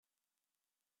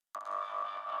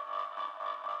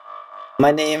My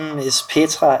name is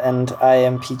Petra and I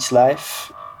am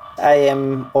Peachlyfe. I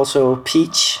am also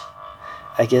Peach.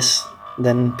 I guess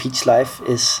then Peachlyfe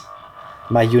is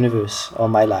my universe or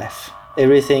my life.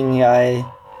 Everything I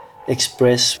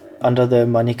express under the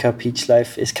moniker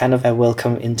Peachlyfe is kind of a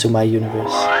welcome into my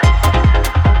universe.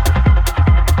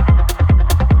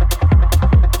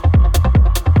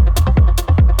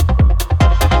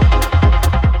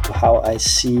 How I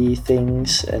see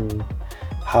things and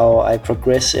how I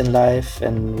progress in life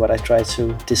and what I try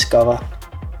to discover.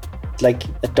 Like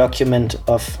a document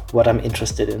of what I'm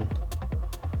interested in.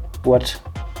 What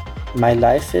my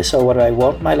life is or what I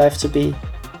want my life to be,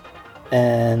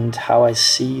 and how I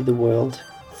see the world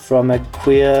from a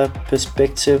queer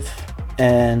perspective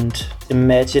and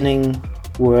imagining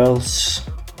worlds.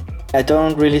 I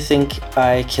don't really think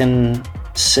I can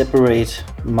separate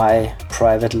my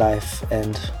private life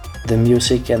and the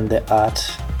music and the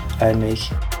art I make.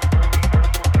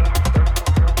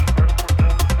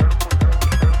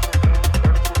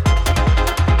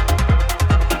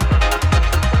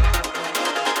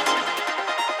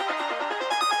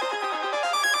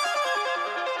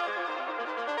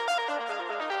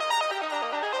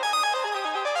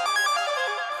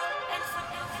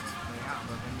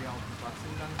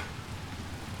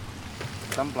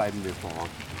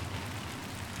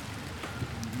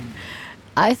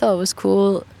 I thought it was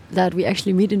cool that we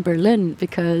actually meet in Berlin,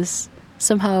 because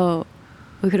somehow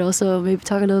we could also maybe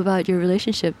talk a little about your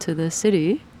relationship to the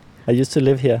city. I used to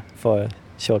live here for a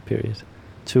short period,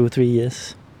 2-3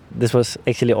 years. This was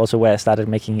actually also where I started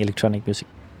making electronic music.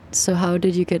 So how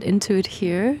did you get into it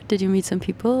here? Did you meet some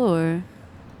people or?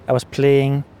 I was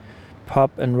playing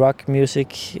pop and rock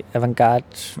music, avant-garde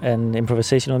and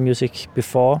improvisational music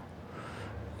before.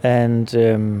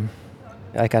 And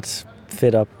I got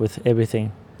fed up with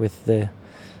everything, with the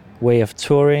way of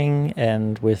touring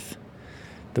and with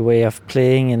the way of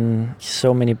playing in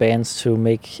so many bands to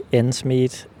make ends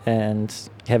meet and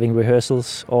having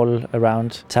rehearsals all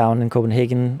around town in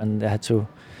Copenhagen. And I had to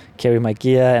carry my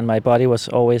gear and my body was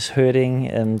always hurting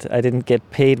and I didn't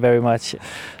get paid very much.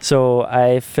 So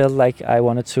I felt like I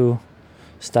wanted to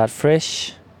start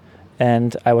fresh.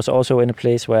 And I was also in a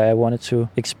place where I wanted to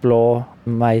explore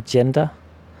my gender.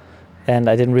 And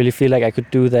I didn't really feel like I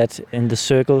could do that in the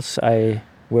circles I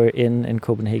were in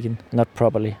Copenhagen, not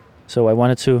properly. So I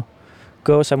wanted to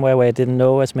go somewhere where I didn't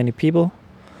know as many people.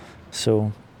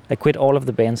 So I quit all of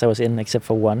the bands I was in except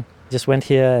for one. Just went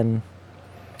here and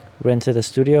rented a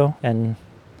studio and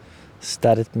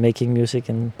started making music.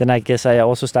 And then I guess I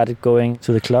also started going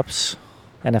to the clubs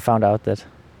and I found out that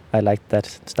I liked that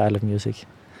style of music.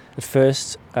 At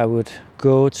first, I would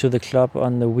go to the club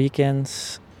on the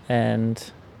weekends and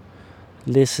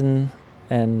listen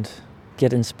and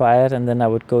get inspired, and then I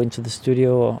would go into the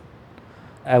studio.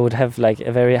 I would have like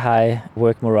a very high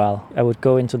work morale. I would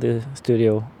go into the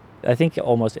studio, I think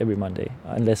almost every Monday,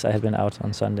 unless I had been out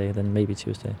on Sunday, then maybe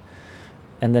Tuesday,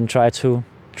 and then try to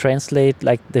translate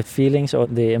like the feelings or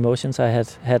the emotions I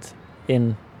had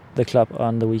in the club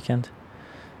on the weekend,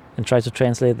 and try to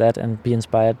translate that and be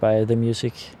inspired by the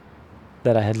music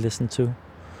that I had listened to.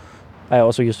 I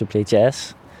also used to play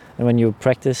jazz, and when you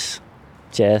practice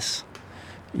jazz,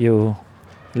 you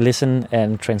listen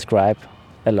and transcribe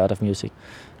a lot of music.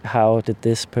 How did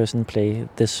this person play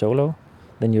this solo?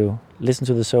 Then you listen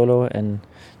to the solo and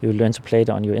you learn to play it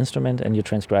on your instrument and you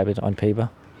transcribe it on paper.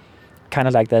 Kind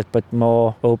of like that, but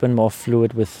more open, more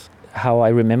fluid with how I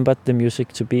remembered the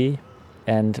music to be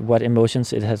and what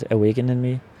emotions it had awakened in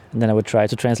me. And then I would try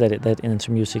to translate that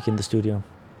into music in the studio.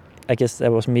 I guess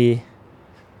that was me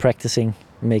practicing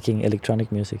making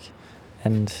electronic music.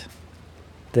 And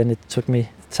then it took me,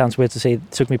 it sounds weird to say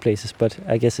it took me places, but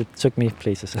I guess it took me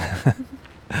places.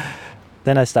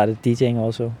 Then I started DJing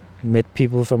also. Met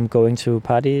people from going to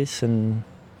parties and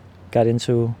got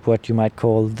into what you might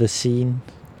call the scene,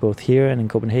 both here and in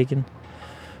Copenhagen.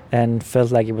 And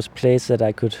felt like it was a place that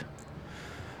I could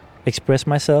express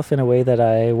myself in a way that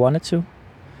I wanted to.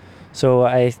 So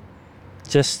I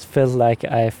just felt like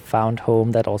I found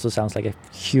home. That also sounds like a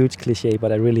huge cliche,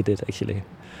 but I really did actually.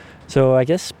 So I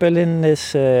guess Berlin is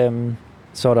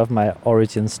sort of my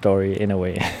origin story in a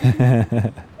way.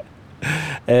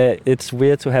 It's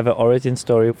weird to have an origin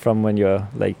story from when you're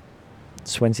like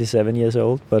 27 years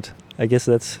old, but I guess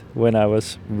that's when I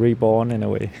was reborn in a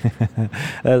way.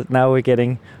 Now we're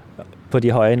getting på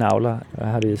de høje navler,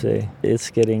 how do you say? It's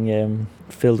getting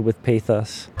filled with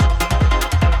pathos.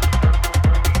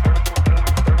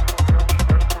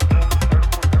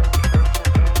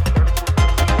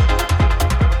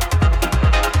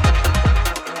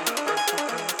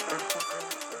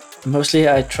 Mostly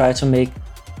I try to make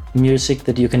music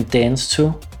that you can dance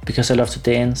to. because I love to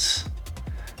dance.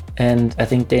 And I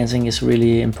think dancing is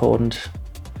really important,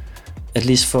 at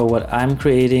least for what I'm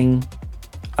creating.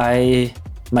 I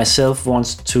myself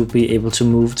want to be able to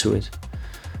move to it.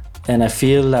 And I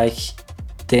feel like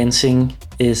dancing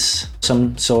is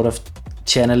some sort of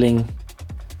channeling,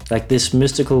 like this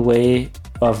mystical way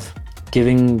of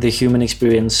giving the human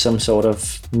experience some sort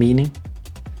of meaning.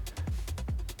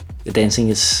 The dancing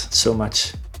is so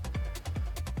much.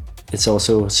 It's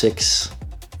also sex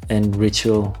and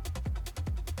ritual.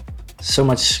 So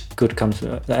much good comes,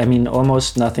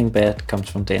 almost nothing bad comes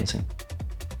from dancing.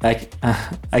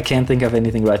 I can't think of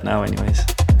anything right now anyways.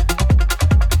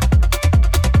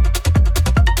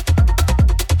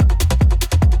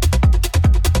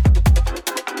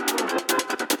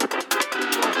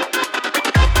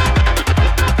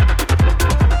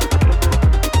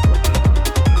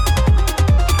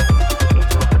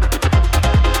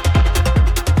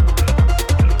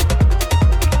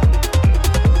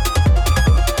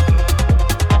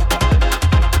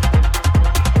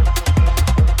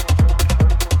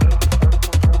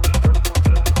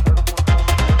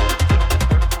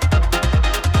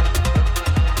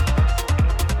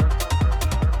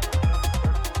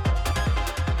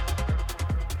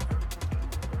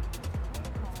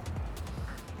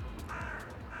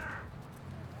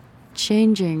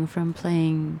 Changing from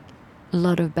playing a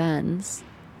lot of bands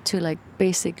to like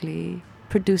basically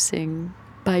producing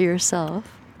by yourself.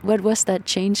 What was that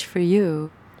change for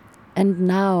you? And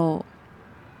now,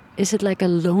 is it like a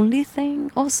lonely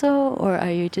thing also, or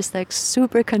are you just like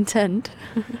super content?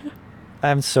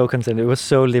 I'm so content. It was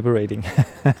so liberating.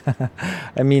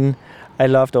 I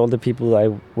loved all the people I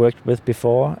worked with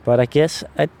before, but I guess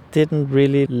I didn't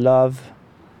really love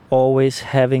always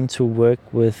having to work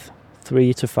with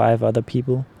 3 to 5 other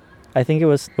people. I think it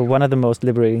was one of the most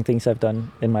liberating things I've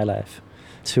done in my life,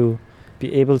 to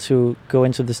be able to go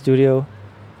into the studio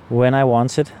when I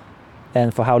wanted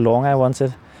and for how long I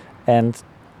wanted and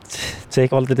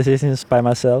take all the decisions by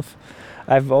myself.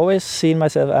 I've always seen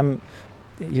myself,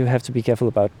 you have to be careful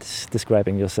about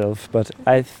describing yourself, but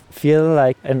I feel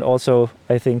like, and also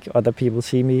I think other people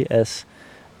see me as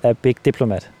a big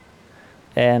diplomat.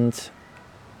 And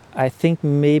I think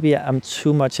maybe I'm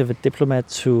too much of a diplomat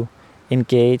to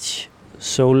engage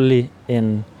solely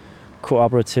in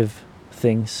cooperative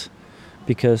things,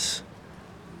 because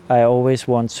I always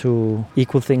want to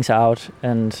equal things out,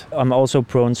 and I'm also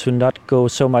prone to not go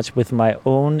so much with my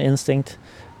own instinct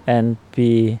and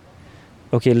be,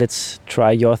 okay, let's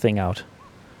try your thing out,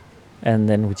 and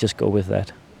then we just go with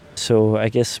that. So I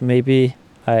guess maybe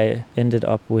I ended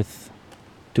up with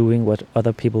doing what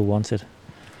other people wanted.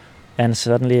 And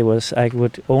suddenly it was, I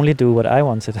would only do what I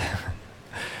wanted.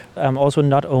 I'm also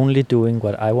not only doing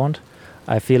what I want.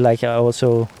 I feel like I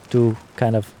also do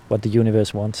kind of what the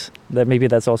universe wants. That maybe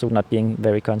that's also not being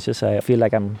very conscious. I feel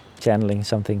like I'm channeling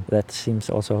something that seems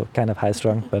also kind of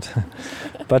high-strung, but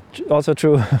but also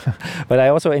true. But I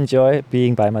also enjoy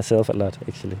being by myself a lot,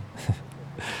 actually.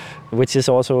 Which is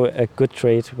also a good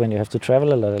trait when you have to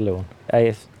travel a lot alone.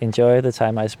 I enjoy the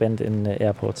time I spend in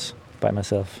airports by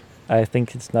myself. I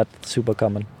think it's not super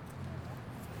common.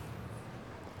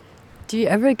 Do you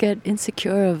ever get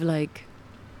insecure of like,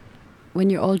 when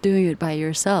you're all doing it by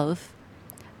yourself,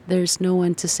 there's no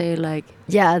one to say like,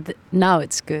 yeah, now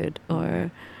it's good,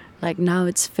 or like now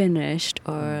it's finished,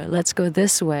 or let's go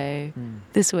this way,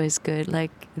 this way is good,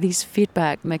 like these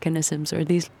feedback mechanisms or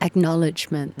these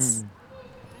acknowledgements?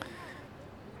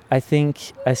 I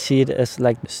think I see it as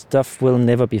like stuff will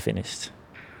never be finished.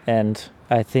 And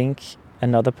I think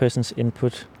another person's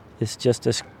input is just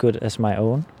as good as my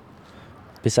own.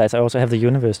 Besides, I also have the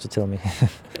universe to tell me.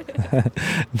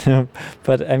 No,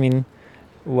 but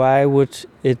why would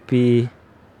it be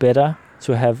better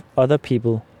to have other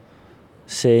people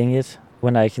saying it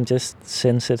when I can just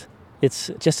sense it? It's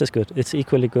just as good. It's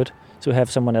equally good to have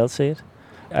someone else say it.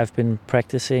 I've been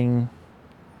practicing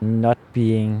not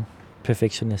being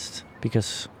perfectionist,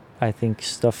 because I think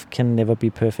stuff can never be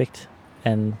perfect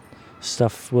and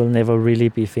stuff will never really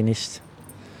be finished.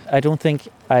 I don't think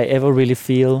I ever really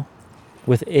feel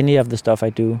with any of the stuff I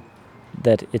do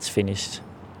that it's finished.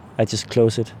 I just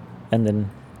close it and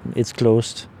then it's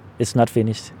closed. It's not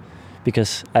finished,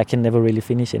 because I can never really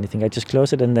finish anything. I just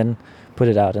close it and then put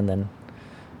it out and then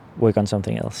work on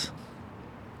something else.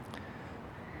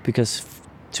 Because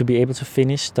to be able to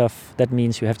finish stuff, that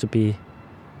means you have to be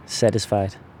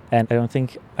satisfied. And I don't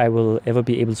think I will ever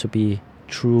be able to be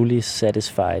truly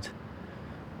satisfied.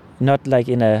 Not like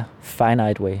in a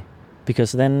finite way.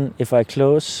 Because then if I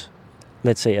close,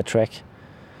 let's say a track,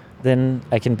 then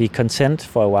I can be content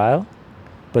for a while.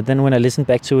 But then when I listen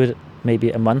back to it,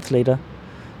 maybe a month later,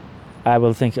 I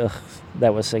will think, ugh,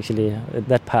 that was actually,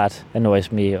 that part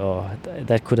annoys me, or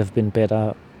that could have been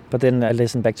better. But then I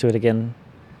listen back to it again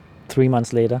 3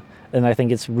 months later, and I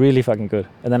think it's really fucking good.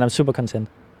 And then I'm super content.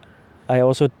 I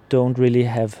also don't really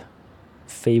have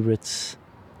favorites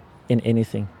in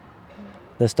anything.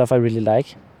 There's stuff I really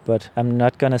like, but I'm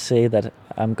not gonna say that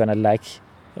I'm gonna like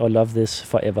or love this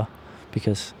forever,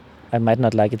 because I might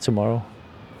not like it tomorrow.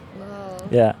 Wow.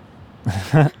 Yeah.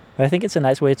 I think it's a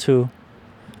nice way to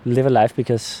live a life,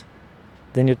 because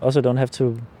then you also don't have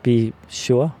to be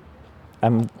sure.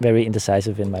 I'm very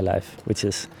indecisive in my life, which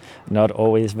is not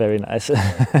always very nice.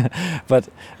 But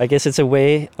I guess it's a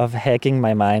way of hacking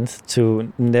my mind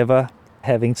to never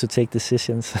having to take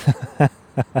decisions.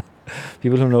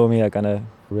 People who know me are gonna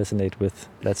resonate with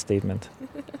that statement.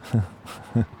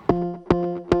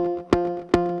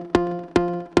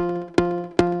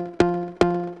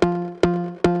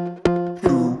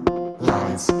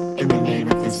 In the name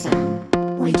of the sun,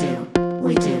 we do,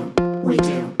 we do, we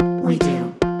do, we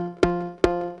do.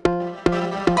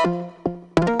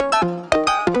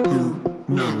 Who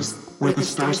knows where the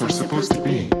stars are supposed to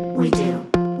be? We do,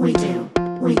 we do,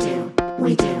 we do,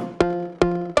 we do.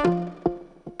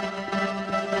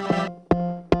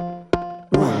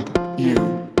 Would you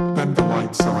bend the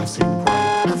light so I seem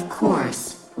bright? Of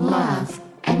course, love,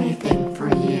 anything for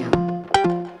you.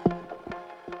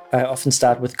 I often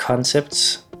start with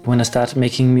concepts when I start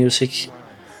making music.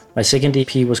 My second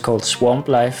EP was called Swamp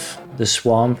Life. The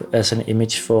swamp as an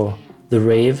image for the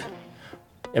rave,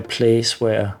 a place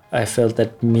where I felt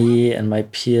that me and my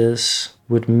peers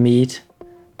would meet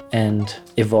and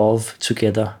evolve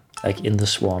together, like in the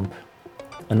swamp.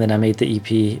 And then I made the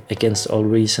EP Against All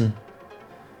Reason,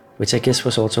 which I guess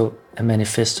was also a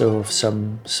manifesto of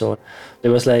some sort. It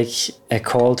was like a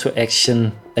call to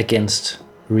action against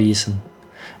reason.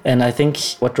 And I think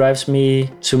what drives me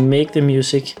to make the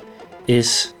music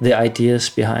is the ideas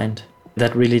behind.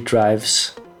 That really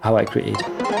drives how I create.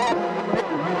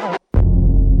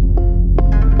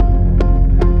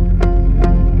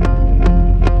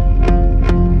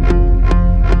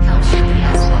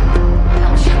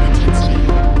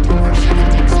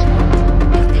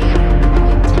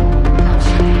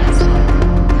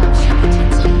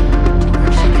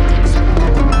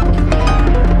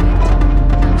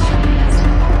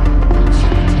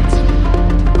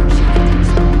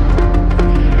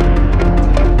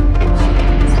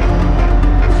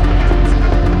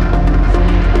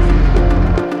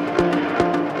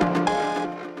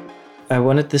 I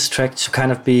wanted this track to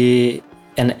kind of be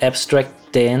an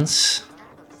abstract dance,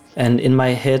 and in my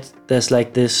head there's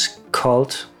like this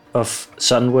cult of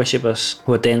sun worshippers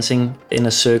who are dancing in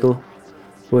a circle,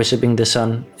 worshipping the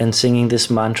sun and singing this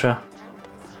mantra.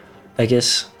 I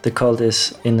guess the cult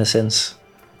is, in a sense,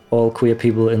 all queer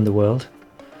people in the world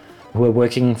who are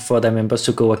working for their members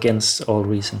to go against all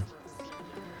reason.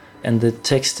 And the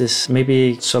text is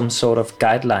maybe some sort of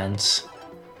guidelines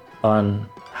on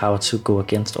how to go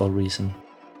against all reason.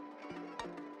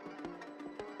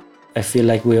 I feel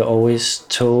like we are always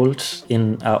told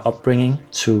in our upbringing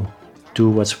to do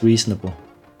what's reasonable.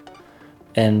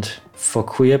 And for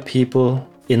queer people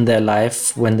in their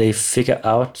life, when they figure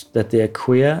out that they are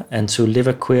queer and to live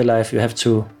a queer life, you have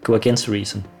to go against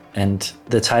reason. And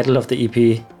the title of the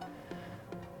EP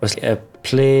was a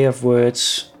play of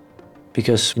words,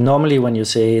 because normally when you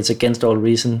say it's against all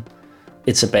reason,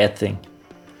 it's a bad thing.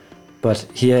 But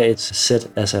here it's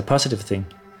said as a positive thing.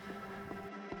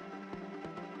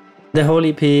 The whole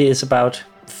EP is about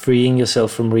freeing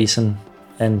yourself from reason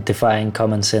and defying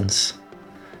common sense.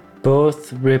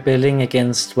 Both rebelling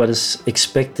against what is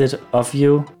expected of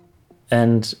you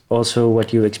and also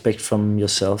what you expect from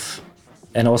yourself.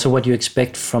 And also what you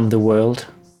expect from the world.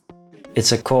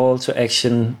 It's a call to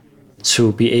action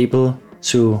to be able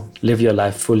to live your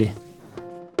life fully.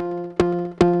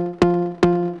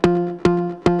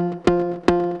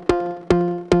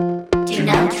 Do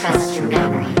not trust your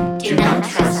memory. Do not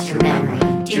trust your memory.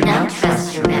 Do not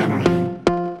trust your memory.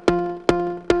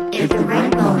 If the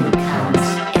right moment comes,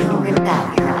 it will rip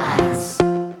out your eyes.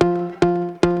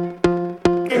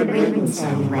 Good riddance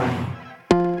anyway.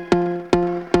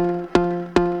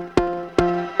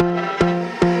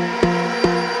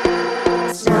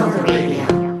 Smell the radio.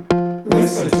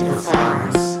 Listen to the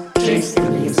flowers. Taste the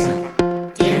music.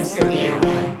 Dance the day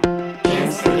away.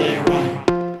 Dance the day away.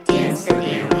 Dance the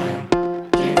day away.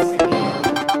 Dance the day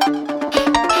away.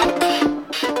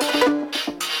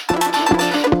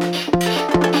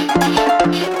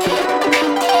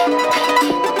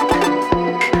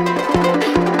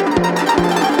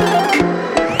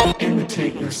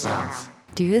 Imitate yourself.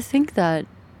 Do you think that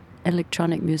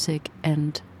electronic music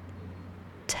and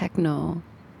techno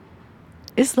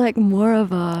is like more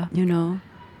of a,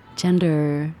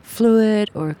 gender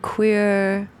fluid or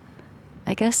queer.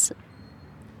 I guess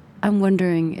I'm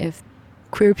wondering if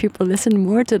queer people listen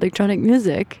more to electronic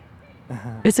music.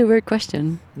 It's a weird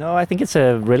question. No, I think it's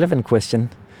a relevant question.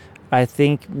 I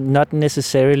think not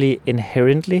necessarily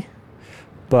inherently,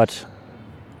 but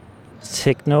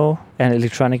techno and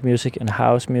electronic music and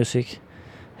house music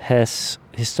has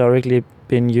historically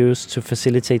been used to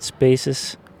facilitate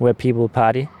spaces where people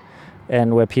party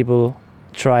and where people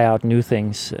try out new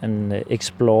things and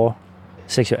explore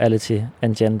sexuality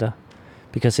and gender,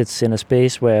 because it's in a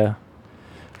space where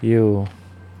you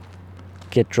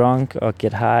get drunk or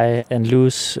get high and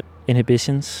lose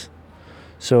inhibitions.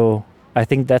 So I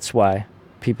think that's why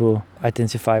people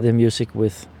identify the music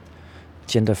with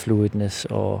gender fluidness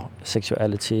or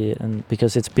sexuality, and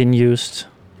because it's been used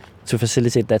to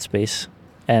facilitate that space.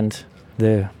 And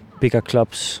the bigger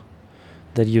clubs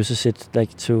that uses it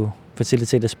like to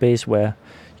facilitate a space where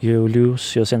you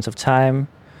lose your sense of time,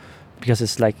 because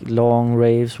it's like long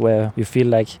raves where you feel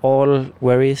like all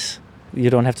worries, you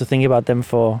don't have to think about them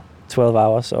for 12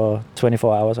 hours or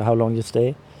 24 hours or how long you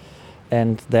stay.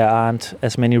 And there aren't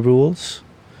as many rules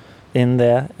in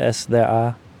there as there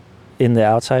are in the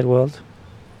outside world.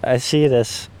 I see it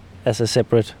as a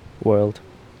separate world.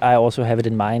 I also have it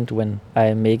in mind when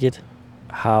I make it,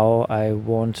 how I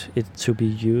want it to be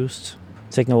used.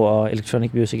 Techno or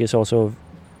electronic music is also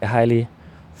a highly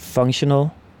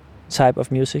functional type of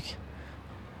music.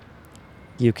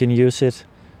 You can use it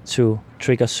to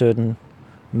trigger certain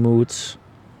moods,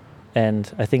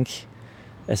 and I think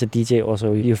as a DJ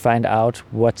also you find out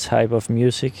what type of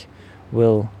music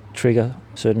will trigger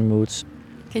certain moods.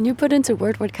 Can you put into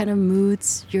word what kind of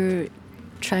moods you're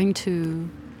trying to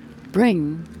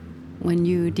bring when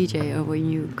you DJ or when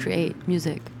you create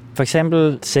music? For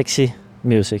example, sexy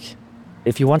music.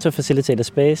 If you want to facilitate a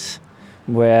space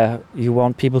where you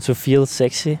want people to feel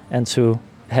sexy and to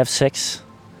have sex,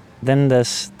 then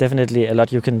there's definitely a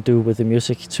lot you can do with the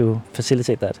music to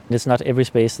facilitate that. It's not every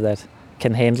space that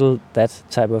can handle that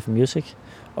type of music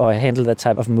or handle that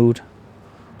type of mood.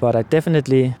 But I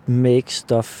definitely make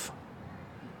stuff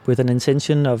with an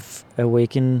intention of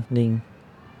awakening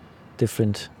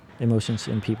different emotions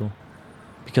in people.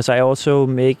 Because I also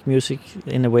make music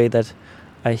in a way that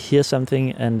I hear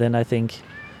something and then I think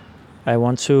I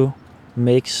want to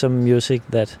make some music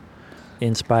that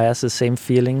inspires the same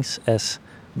feelings as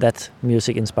that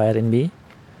music inspired in me.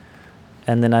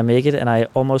 And then I make it and I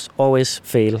almost always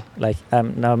fail. Like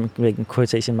now I'm making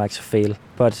quotation marks fail.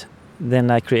 But then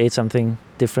I create something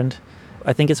different.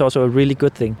 I think it's also a really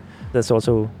good thing. That's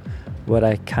also what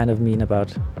I kind of mean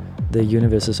about the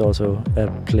universe is also a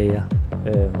player,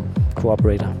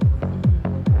 cooperator.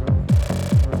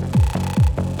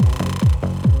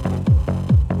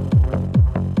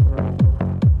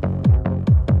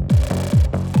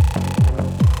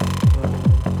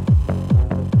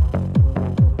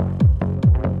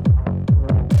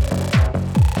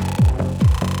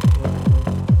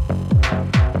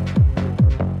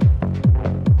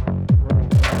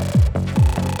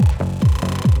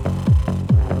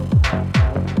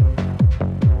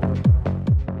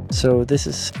 So this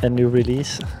is a new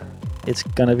release. It's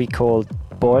gonna be called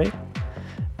Boi.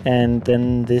 And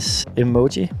then this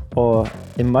emoji, or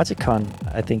emoticon,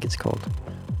 I think it's called,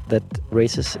 that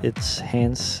raises its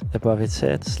hands above its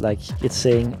head, like it's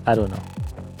saying, I don't know.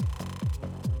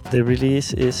 The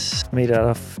release is made out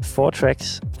of 4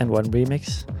 tracks and 1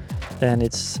 remix. And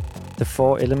it's the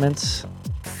 4 elements: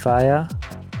 fire,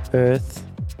 earth,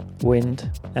 wind,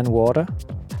 and water,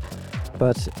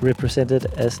 but represented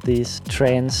as these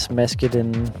trans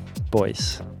masculine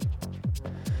boys.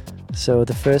 So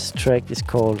the first track is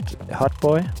called Hot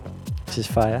Boi, which is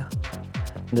fire.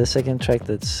 The second track,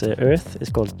 that's earth, is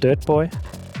called Dirt Boi.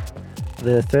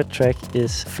 The third track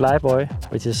is Fly Boi,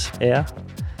 which is air.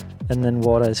 And then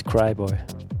water is Cry Boi.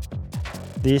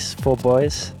 These 4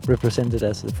 boys represented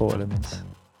as the 4 elements.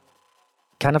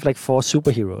 Kind of like 4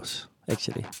 superheroes,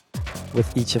 actually,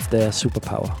 with each of their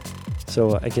superpower.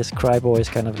 So I guess Cry Boi is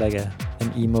kind of like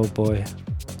an emo boy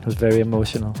who's very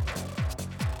emotional.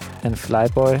 And Fly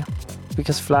Boi,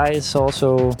 because Fly is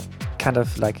also kind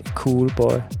of like a cool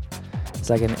boy. It's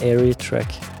like an airy track.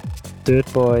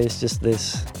 Dirt Boi is just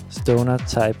this stoner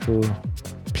type who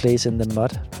plays in the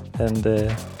mud. And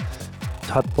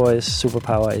Hot Boi's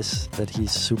superpower is that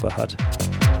he's super hot.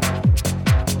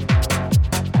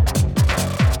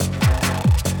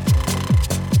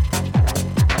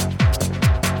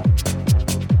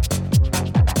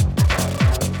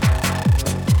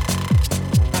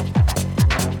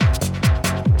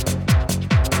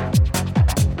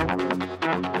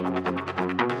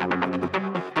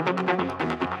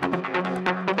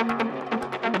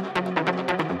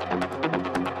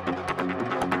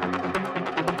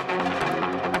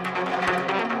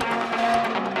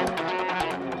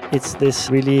 It's this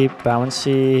really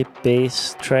bouncy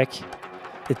bass track.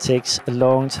 It takes a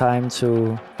long time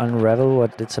to unravel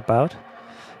what it's about,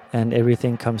 and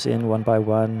everything comes in one by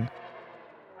one.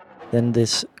 Then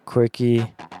this quirky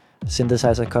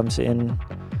synthesizer comes in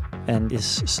and is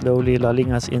slowly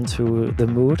lulling us into the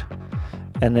mood.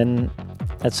 And then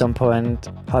at some point,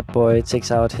 Hot Boi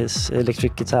takes out his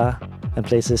electric guitar and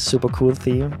plays this super cool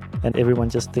theme, and everyone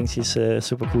just thinks he's a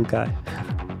super cool guy.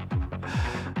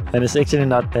 And it's actually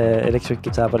not an electric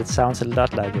guitar, but it sounds a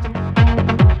lot like it.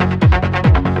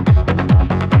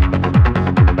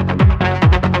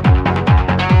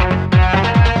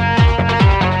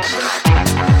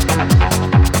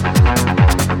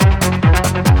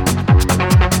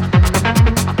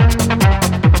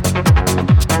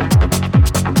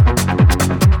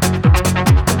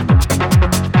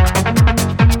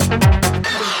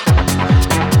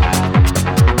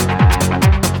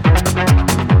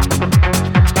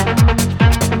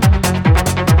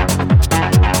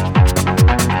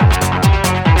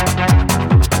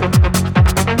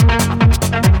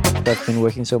 I've been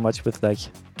working so much with like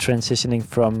transitioning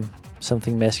from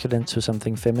something masculine to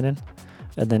something feminine,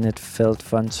 and then it felt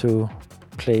fun to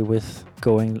play with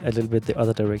going a little bit the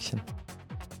other direction.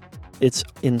 It's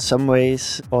in some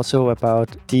ways also about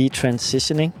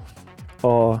detransitioning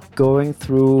or going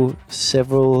through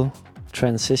several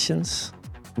transitions.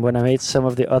 When I made some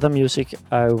of the other music,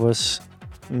 I was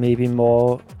maybe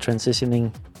more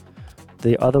transitioning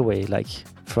the other way, like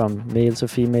from male to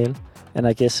female. And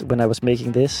I guess when I was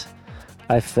making this,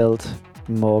 I felt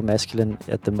more masculine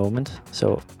at the moment.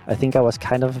 So I think I was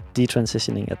kind of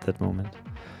detransitioning at that moment.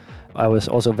 I was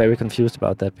also very confused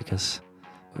about that because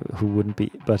who wouldn't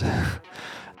be? But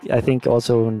I think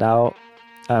also now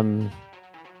I'm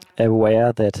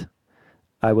aware that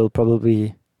I will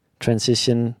probably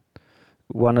transition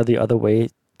one or the other way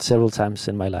several times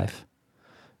in my life.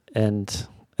 And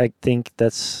I think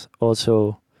that's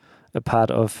also a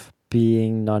part of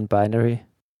being non-binary.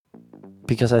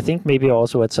 Because I think maybe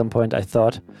also at some point I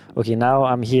thought, okay, now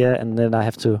I'm here and then I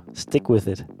have to stick with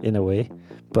it in a way.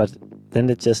 But then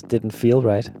it just didn't feel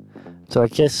right. So I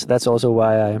guess that's also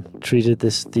why I treated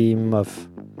this theme of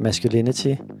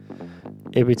masculinity.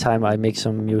 Every time I make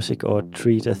some music or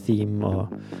treat a theme or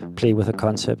play with a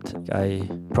concept, I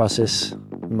process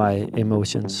my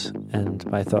emotions and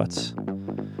my thoughts.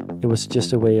 It was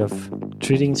just a way of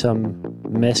treating some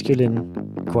masculine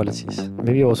qualities.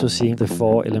 Maybe also seeing the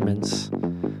 4 elements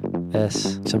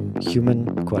as some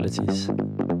human qualities.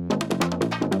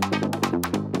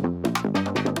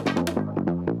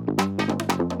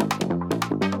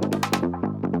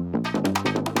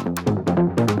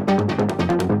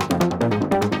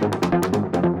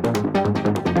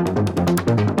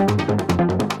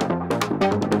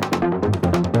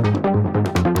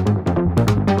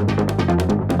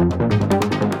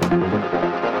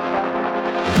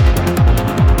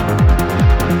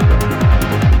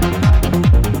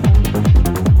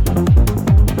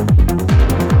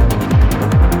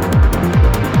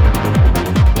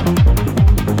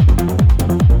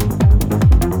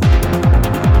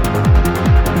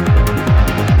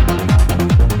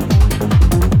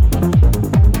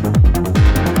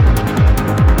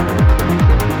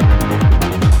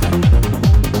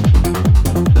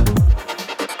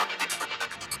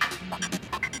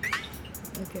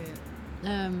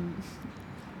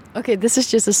 Okay, this is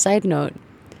just a side note.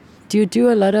 Do you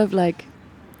do a lot of like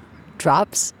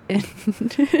drops in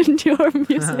your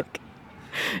music?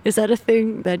 Is that a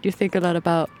thing that you think a lot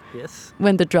about? Yes.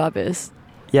 When the drop is?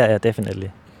 Yeah,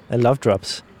 definitely. I love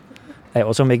drops. I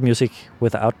also make music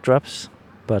without drops,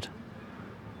 but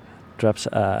drops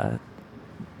are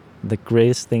the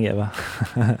greatest thing ever.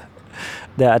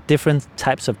 There are different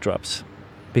types of drops,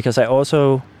 because I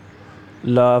also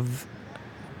love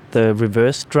the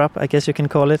reverse drop, I guess you can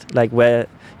call it, like where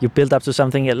you build up to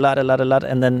something a lot,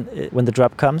 and then when the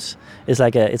drop comes, it's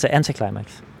like it's an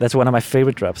anticlimax. That's one of my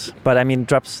favorite drops. But I mean,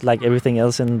 drops, like everything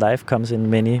else in life, comes in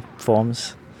many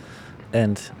forms,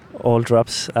 and all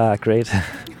drops are great.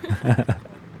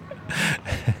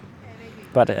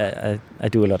 But I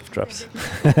do a lot of drops.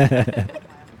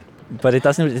 But it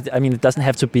doesn't. I mean, it doesn't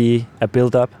have to be a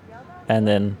build up and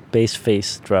then bass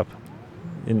face drop.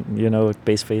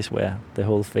 Bass face where the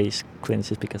whole face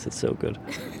clenches because it's so good.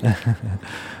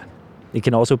 It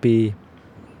can also be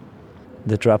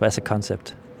the drop as a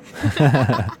concept.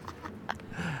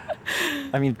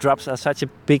 I mean, drops are such a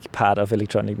big part of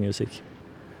electronic music.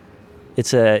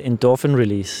 It's an endorphin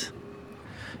release.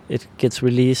 It gets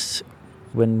released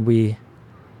when we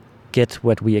get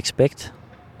what we expect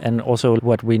and also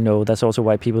what we know. That's also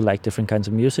why people like different kinds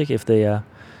of music. If they are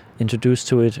introduced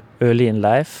to it early in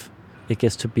life, it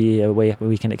gets to be a way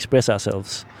we can express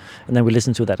ourselves. And then we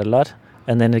listen to that a lot,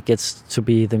 and then it gets to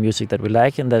be the music that we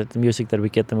like and the music that we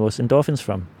get the most endorphins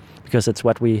from, because it's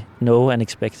what we know and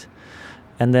expect.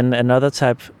 And then another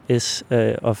type is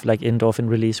of like endorphin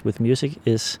release with music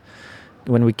is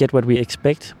when we get what we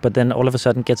expect, but then all of a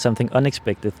sudden get something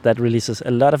unexpected that releases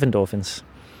a lot of endorphins.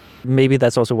 Maybe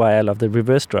that's also why I love the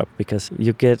reverse drop, because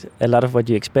you get a lot of what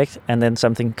you expect and then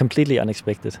something completely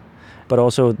unexpected. But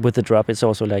also with the drop, it's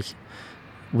also like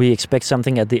we expect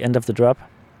something at the end of the drop,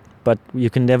 but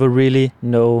you can never really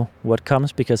know what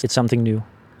comes because it's something new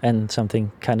and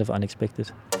something kind of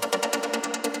unexpected.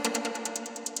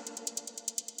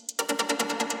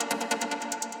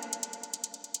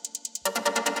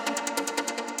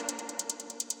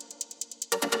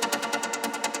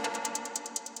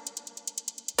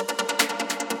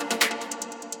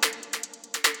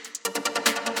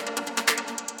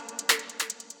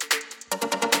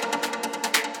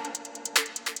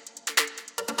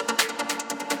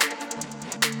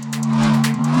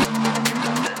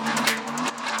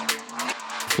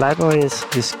 Fly Boi is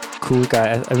this cool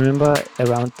guy. I remember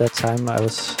around that time I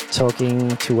was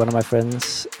talking to one of my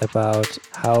friends about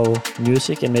how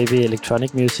music and maybe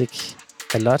electronic music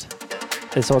a lot.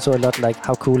 It's also a lot like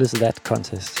how cool is that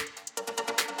contest.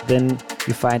 Then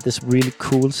you find this really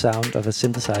cool sound of a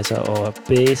synthesizer or a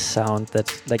bass sound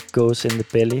that like goes in the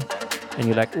belly and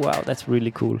you're like, wow, that's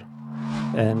really cool.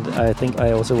 And I think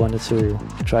I also wanted to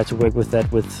try to work with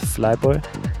that with Fly Boi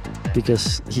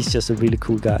because he's just a really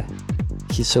cool guy.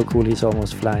 He's so cool, he's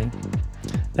almost flying.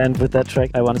 And with that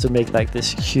track, I wanted to make like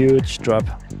this huge drop,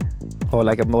 or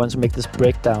like I wanted to make this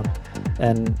breakdown.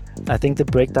 And I think the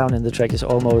breakdown in the track is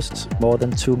almost more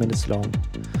than 2 minutes long.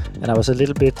 And I was a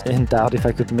little bit in doubt if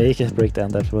I could make a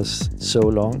breakdown that was so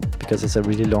long, because it's a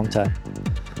really long time.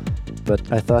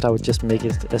 But I thought I would just make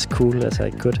it as cool as I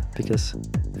could, because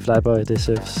Fly Boi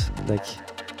deserves, like,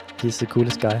 he's the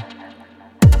coolest guy.